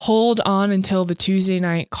 hold on until the Tuesday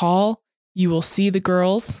night call. You will see the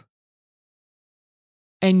girls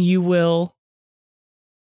and you will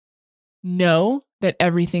know that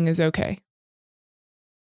everything is okay.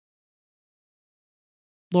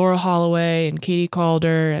 Laura Holloway and Katie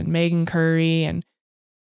Calder and Megan Curry and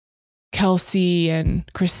Kelsey and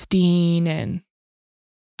Christine and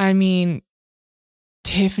I mean,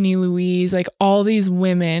 Tiffany Louise, like all these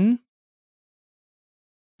women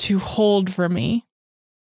to hold for me,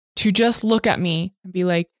 to just look at me and be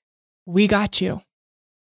like, we got you.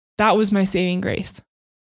 That was my saving grace.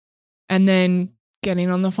 And then getting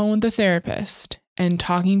on the phone with the therapist and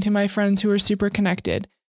talking to my friends who are super connected,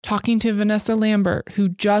 talking to Vanessa Lambert, who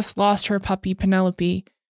just lost her puppy Penelope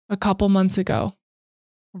a couple months ago.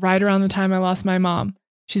 right around the time I lost my mom.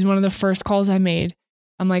 She's one of the first calls I made.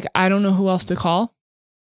 I'm like, I don't know who else to call.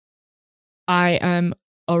 I am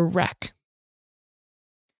a wreck.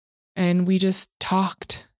 And we just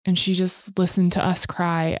talked and she just listened to us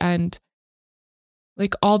cry. And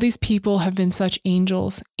like all these people have been such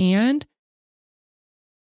angels, and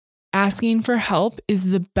asking for help is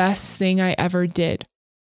the best thing I ever did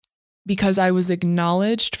because I was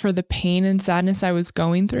acknowledged for the pain and sadness I was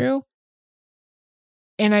going through.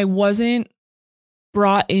 And I wasn't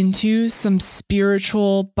brought into some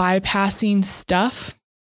spiritual bypassing stuff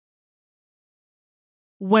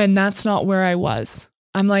when that's not where I was.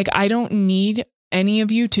 I'm like, I don't need any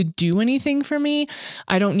of you to do anything for me.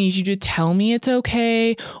 I don't need you to tell me it's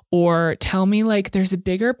okay or tell me like there's a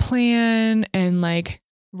bigger plan and like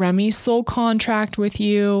Remy's soul contract with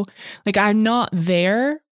you. Like I'm not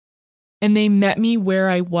there. And they met me where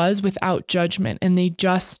I was without judgment, and they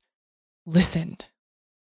just listened.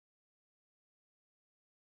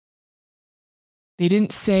 They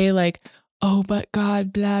didn't say like, oh, but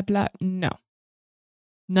God, blah, blah. No,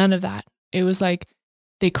 none of that. It was like,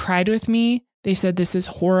 they cried with me. They said, this is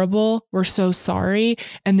horrible. We're so sorry.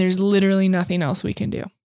 And there's literally nothing else we can do.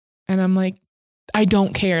 And I'm like, I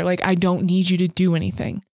don't care. Like, I don't need you to do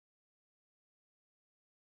anything.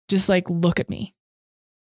 Just like, look at me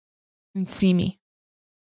and see me.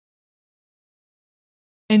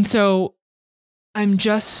 And so I'm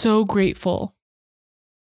just so grateful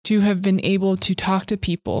to have been able to talk to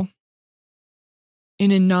people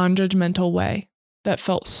in a non-judgmental way that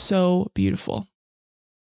felt so beautiful.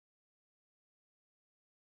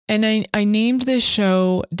 And I named this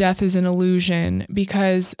show Death is an Illusion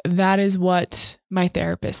because that is what my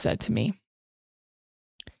therapist said to me.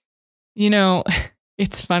 You know,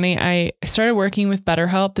 it's funny. I started working with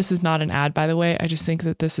BetterHelp. This is not an ad, by the way. I just think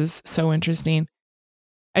that this is so interesting.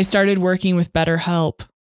 I started working with BetterHelp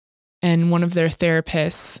and one of their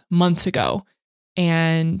therapists months ago.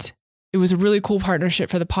 And it was a really cool partnership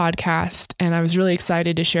for the podcast. And I was really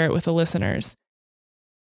excited to share it with the listeners.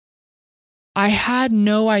 I had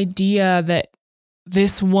no idea that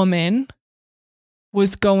this woman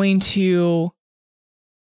was going to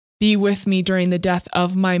be with me during the death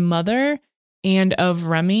of my mother and of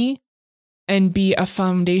Remy and be a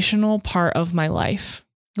foundational part of my life.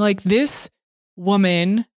 Like this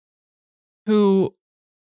woman who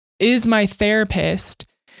is my therapist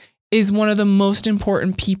is one of the most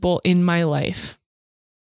important people in my life,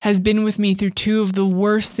 has been with me through two of the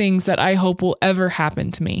worst things that I hope will ever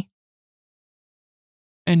happen to me.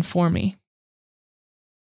 And for me.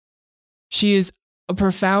 She is a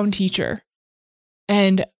profound teacher,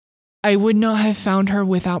 and I would not have found her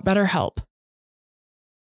without BetterHelp.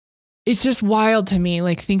 It's just wild to me,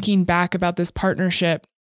 like thinking back about this partnership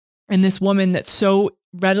and this woman that's so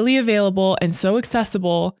readily available and so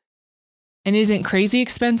accessible and isn't crazy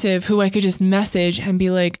expensive, who I could just message and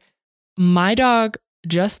be like, my dog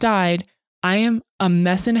just died. I am a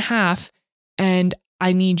mess and a half and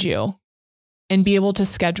I need you. And be able to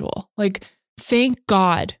schedule. Like, thank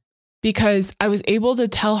God, because I was able to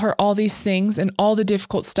tell her all these things and all the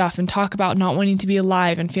difficult stuff and talk about not wanting to be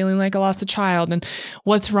alive and feeling like I lost a child and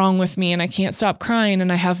what's wrong with me and I can't stop crying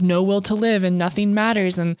and I have no will to live and nothing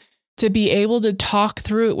matters. And to be able to talk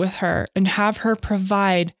through it with her and have her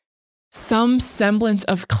provide some semblance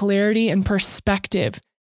of clarity and perspective.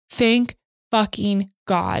 Thank fucking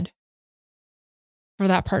God for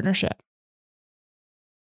that partnership.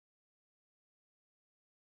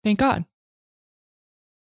 Thank God.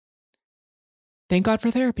 Thank God for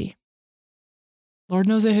therapy. Lord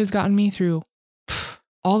knows it has gotten me through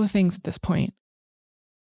all the things at this point.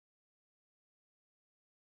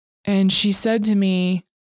 And she said to me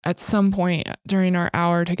at some point during our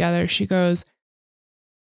hour together, she goes,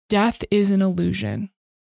 death is an illusion.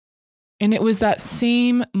 And it was that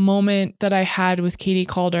same moment that I had with Katie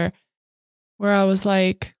Calder, where I was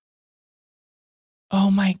like, oh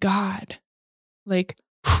my God, like,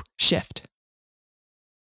 shift.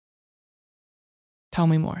 Tell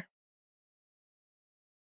me more.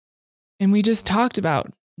 And we just talked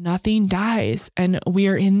about nothing dies and we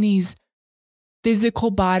are in these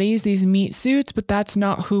physical bodies, these meat suits, but that's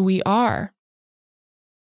not who we are.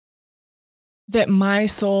 That my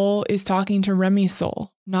soul is talking to Remy's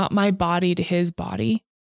soul, not my body to his body.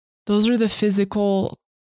 Those are the physical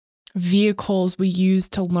vehicles we use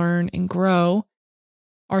to learn and grow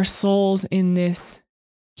our souls in this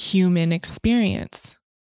human experience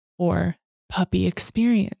or puppy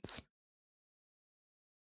experience.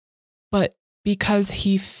 But because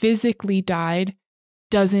he physically died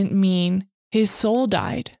doesn't mean his soul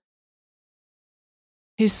died.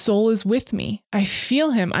 His soul is with me. I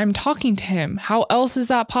feel him. I'm talking to him. How else is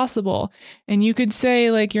that possible? And you could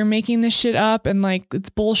say like, you're making this shit up and like,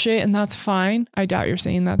 it's bullshit and that's fine. I doubt you're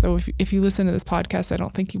saying that though. If you listen to this podcast, I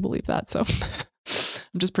don't think you believe that. So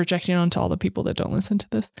I'm just projecting onto all the people that don't listen to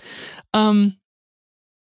this.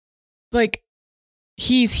 Like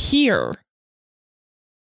he's here.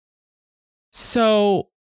 So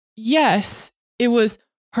yes, it was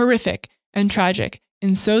horrific and tragic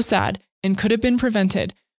and so sad and could have been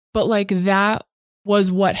prevented. But like that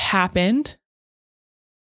was what happened.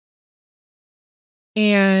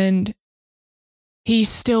 And he's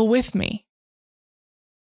still with me.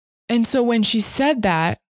 And so when she said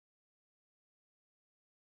that,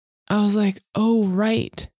 I was like, oh,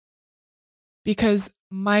 right. Because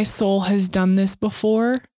my soul has done this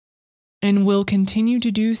before and will continue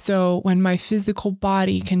to do so when my physical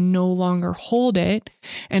body can no longer hold it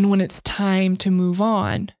and when it's time to move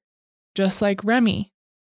on. Just like Remy.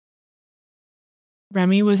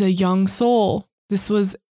 Remy was a young soul. This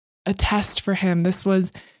was a test for him. This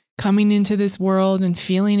was coming into this world and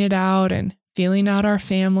feeling it out and feeling out our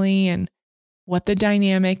family and what the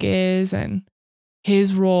dynamic is and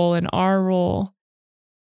his role and our role.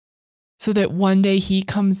 So that one day he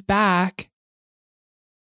comes back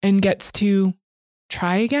and gets to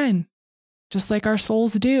try again, just like our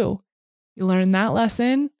souls do. You learn that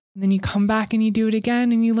lesson, and then you come back and you do it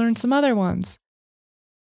again, and you learn some other ones.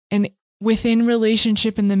 And within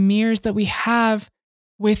relationship and the mirrors that we have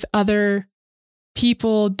with other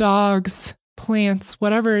people, dogs, plants,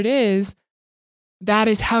 whatever it is, that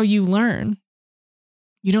is how you learn.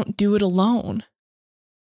 You don't do it alone.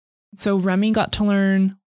 So Remy got to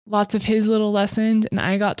learn lots of his little lessons, and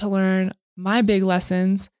I got to learn my big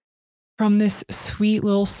lessons from this sweet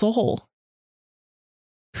little soul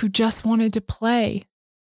who just wanted to play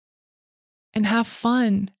and have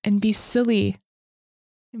fun and be silly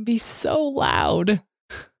and be so loud.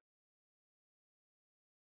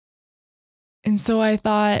 And so I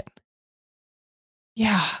thought,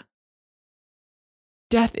 yeah,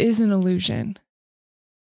 death is an illusion.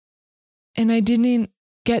 And I didn't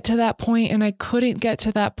get to that point, and I couldn't get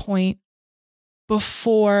to that point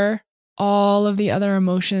before all of the other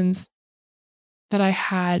emotions that I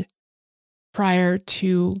had prior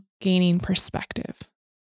to gaining perspective.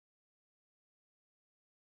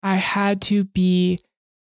 I had to be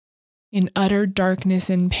in utter darkness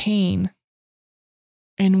and pain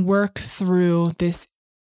and work through this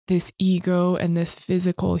ego and this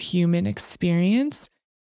physical human experience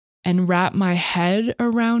and wrap my head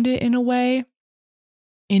around it in a way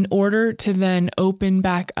in order to then open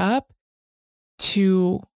back up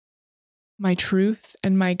to my truth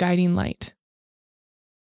and my guiding light.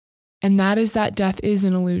 And that is that death is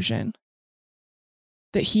an illusion.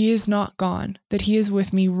 That he is not gone, that he is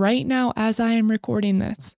with me right now as I am recording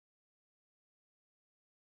this.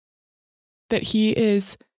 That he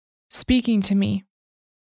is speaking to me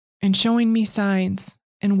and showing me signs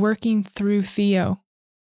and working through Theo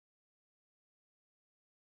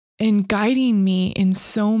and guiding me in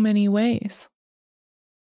so many ways.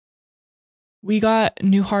 We got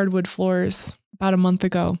new hardwood floors about a month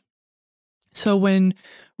ago. So when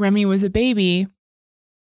Remy was a baby,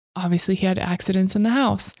 obviously he had accidents in the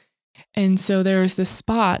house. And so there was this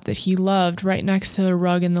spot that he loved right next to the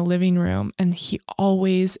rug in the living room. And he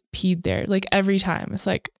always peed there, like every time. It's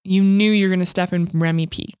like you knew you're going to step in Remy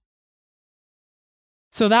pee.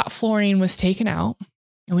 So that flooring was taken out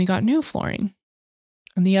and we got new flooring.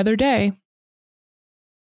 And the other day,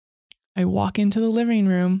 I walk into the living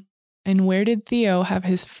room, and where did Theo have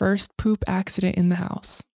his first poop accident in the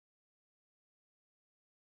house?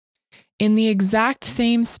 In the exact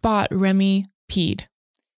same spot Remy peed.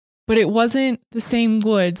 But it wasn't the same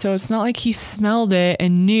wood, so it's not like he smelled it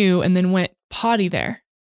and knew and then went potty there.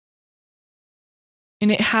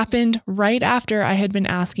 And it happened right after I had been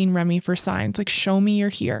asking Remy for signs, like, show me you're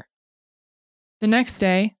here. The next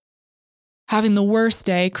day, having the worst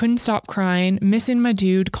day, couldn't stop crying, missing my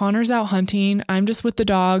dude. Connor's out hunting. I'm just with the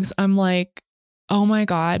dogs. I'm like, oh my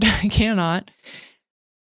God, I cannot.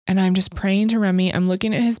 And I'm just praying to Remy. I'm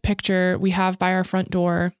looking at his picture we have by our front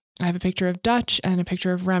door. I have a picture of Dutch and a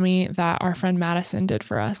picture of Remy that our friend Madison did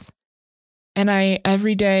for us. And I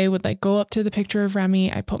every day would like go up to the picture of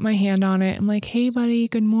Remy. I put my hand on it. I'm like, hey buddy,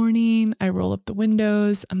 good morning. I roll up the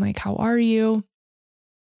windows. I'm like, how are you?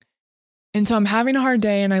 And so I'm having a hard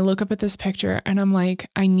day and I look up at this picture and I'm like,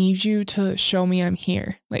 I need you to show me I'm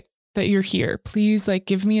here, like that you're here. Please, like,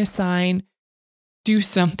 give me a sign, do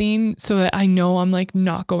something so that I know I'm like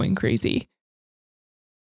not going crazy.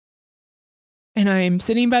 And I'm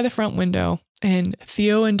sitting by the front window and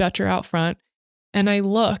Theo and Dutch are out front and I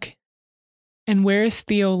look And where is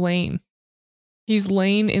Theo laying? He's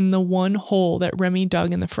laying in the one hole that Remy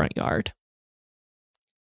dug in the front yard.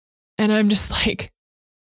 And I'm just like,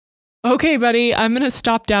 okay, buddy, I'm going to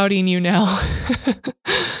stop doubting you now.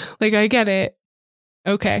 Like, I get it.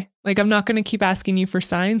 Okay. Like, I'm not going to keep asking you for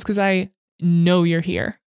signs because I know you're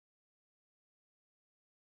here.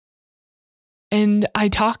 And I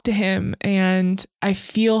talk to him and I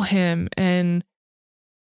feel him and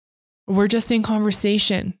we're just in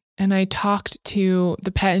conversation. And I talked to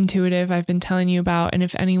the pet intuitive I've been telling you about. And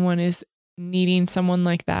if anyone is needing someone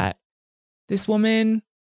like that, this woman,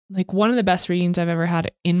 like one of the best readings I've ever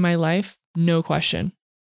had in my life, no question.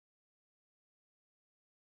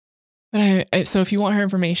 But so if you want her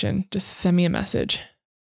information, just send me a message.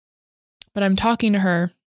 But I'm talking to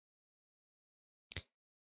her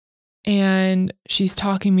and she's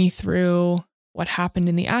talking me through what happened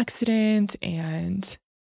in the accident and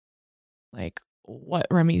like what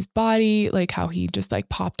Remy's body, like how he just like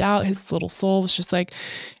popped out. His little soul was just like,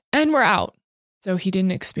 and we're out. So he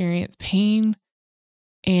didn't experience pain.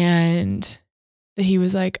 And that he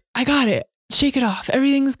was like, I got it. Shake it off.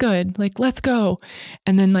 Everything's good. Like, let's go.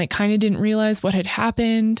 And then like kind of didn't realize what had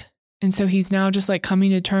happened. And so he's now just like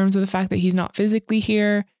coming to terms with the fact that he's not physically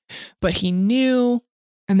here, but he knew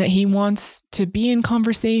and that he wants to be in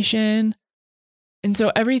conversation. And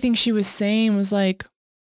so everything she was saying was like,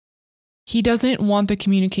 he doesn't want the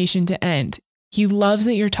communication to end. He loves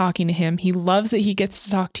that you're talking to him. He loves that he gets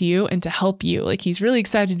to talk to you and to help you. Like he's really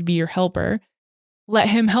excited to be your helper. Let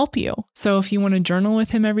him help you. So if you want to journal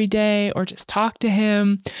with him every day or just talk to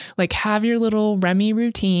him, like have your little Remy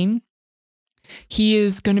routine. He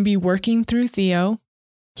is going to be working through Theo.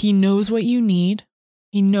 He knows what you need.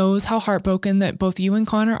 He knows how heartbroken that both you and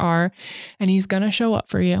Connor are, and he's going to show up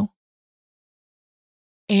for you.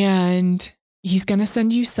 And he's going to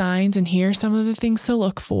send you signs, and here are some of the things to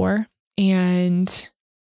look for. And,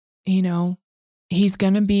 you know, he's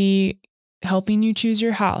going to be helping you choose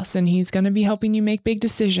your house, and he's going to be helping you make big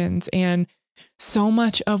decisions. And so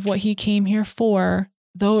much of what he came here for,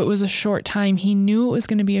 though it was a short time, he knew it was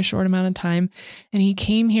going to be a short amount of time. And he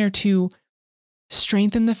came here to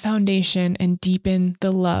strengthen the foundation and deepen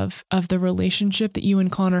the love of the relationship that you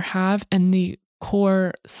and Connor have and the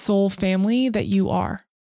core soul family that you are.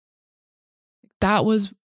 That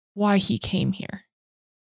was why he came here.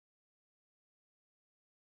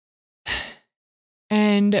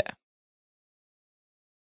 And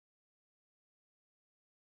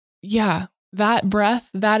yeah, that breath,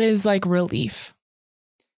 that is like relief.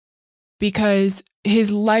 Because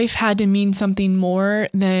his life had to mean something more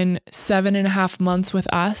than 7.5 months with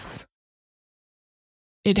us.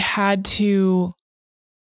 It had to,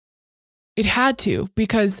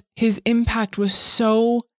 because his impact was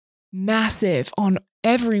so massive on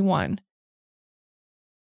everyone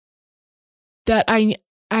that I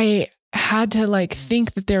had to like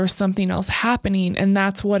think that there was something else happening. And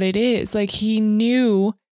that's what it is. Like he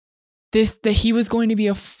knew that he was going to be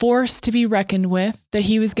a force to be reckoned with, that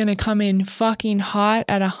he was going to come in fucking hot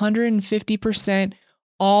at 150%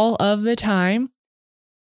 all of the time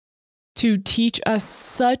to teach us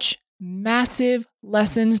such massive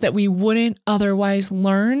lessons that we wouldn't otherwise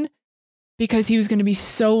learn, because he was going to be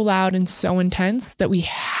so loud and so intense that we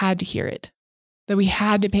had to hear it, that we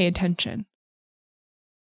had to pay attention.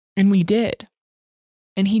 And we did.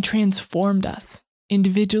 And he transformed us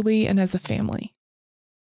individually and as a family.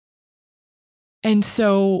 And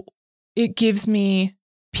so it gives me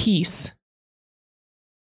peace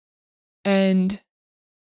and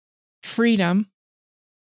freedom,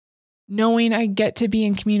 knowing I get to be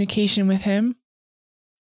in communication with him,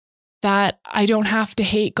 that I don't have to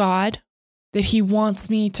hate God, that he wants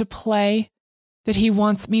me to play, that he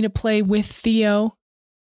wants me to play with Theo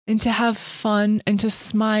and to have fun and to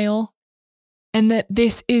smile, and that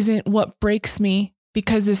this isn't what breaks me,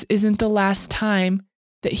 because this isn't the last time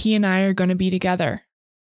that he and I are going to be together.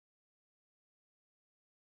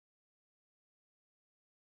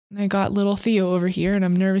 And I got little Theo over here, and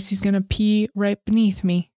I'm nervous he's going to pee right beneath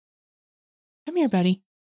me. Come here, buddy.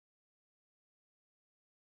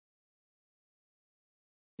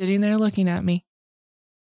 Sitting there looking at me.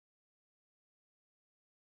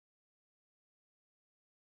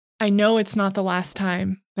 I know it's not the last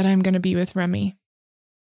time that I'm going to be with Remy.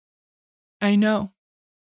 I know.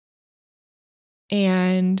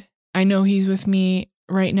 And I know he's with me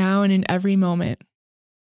right now and in every moment,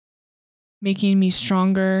 making me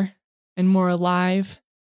stronger and more alive,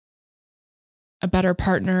 a better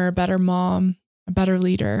partner, a better mom, a better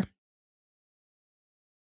leader.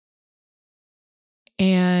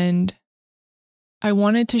 And I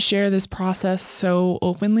wanted to share this process so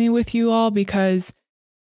openly with you all, because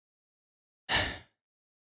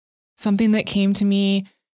something that came to me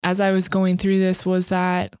as I was going through this was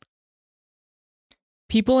that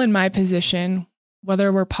people in my position,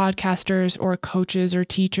 whether we're podcasters or coaches or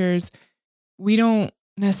teachers, we don't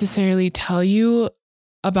necessarily tell you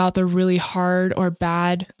about the really hard or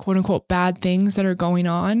bad, quote unquote, bad things that are going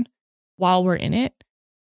on while we're in it.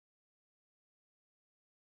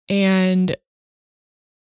 And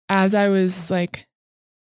as I was like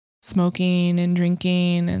smoking and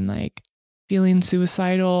drinking and like feeling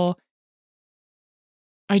suicidal,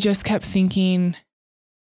 I just kept thinking,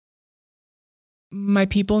 my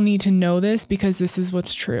people need to know this because this is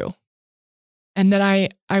what's true. And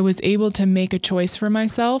that I was able to make a choice for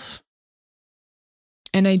myself,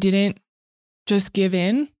 and I didn't just give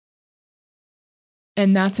in.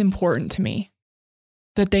 And that's important to me,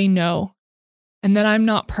 that they know, and that I'm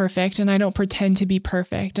not perfect and I don't pretend to be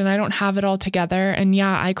perfect and I don't have it all together. And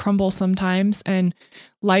yeah, I crumble sometimes and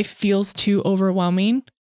life feels too overwhelming,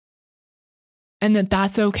 and that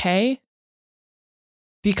that's okay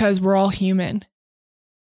because we're all human.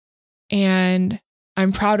 And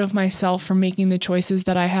I'm proud of myself for making the choices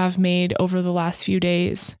that I have made over the last few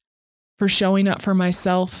days, for showing up for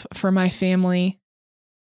myself, for my family,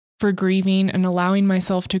 for grieving and allowing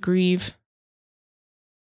myself to grieve.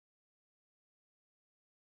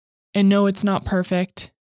 And no, it's not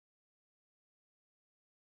perfect,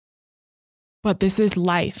 but this is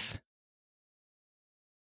life.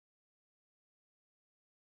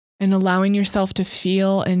 And allowing yourself to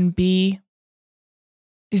feel and be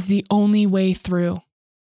is the only way through.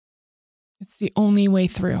 It's the only way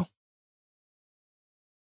through.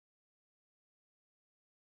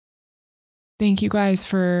 Thank you guys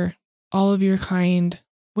for all of your kind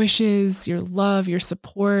wishes, your love, your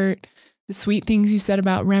support, the sweet things you said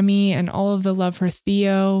about Remy, and all of the love for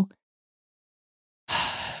Theo.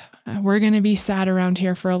 We're going to be sad around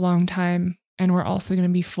here for a long time, and we're also going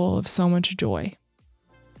to be full of so much joy.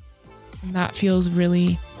 And that feels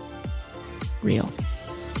really real.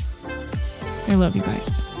 I love you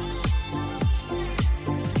guys.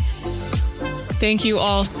 Thank you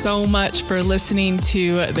all so much for listening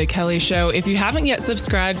to The Kelly Show. If you haven't yet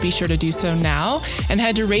subscribed, be sure to do so now, and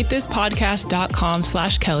head to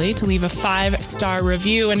ratethispodcast.com/Kelly to leave a 5-star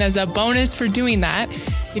review. And as a bonus for doing that,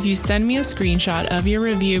 if you send me a screenshot of your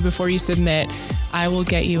review before you submit, I will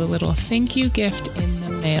get you a little thank you gift in the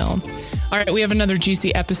mail. All right, we have another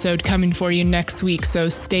juicy episode coming for you next week, so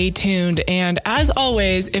stay tuned. And as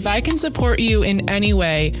always, if I can support you in any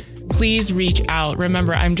way, please reach out.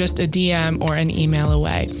 Remember, I'm just a DM or an email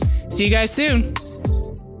away. See you guys soon.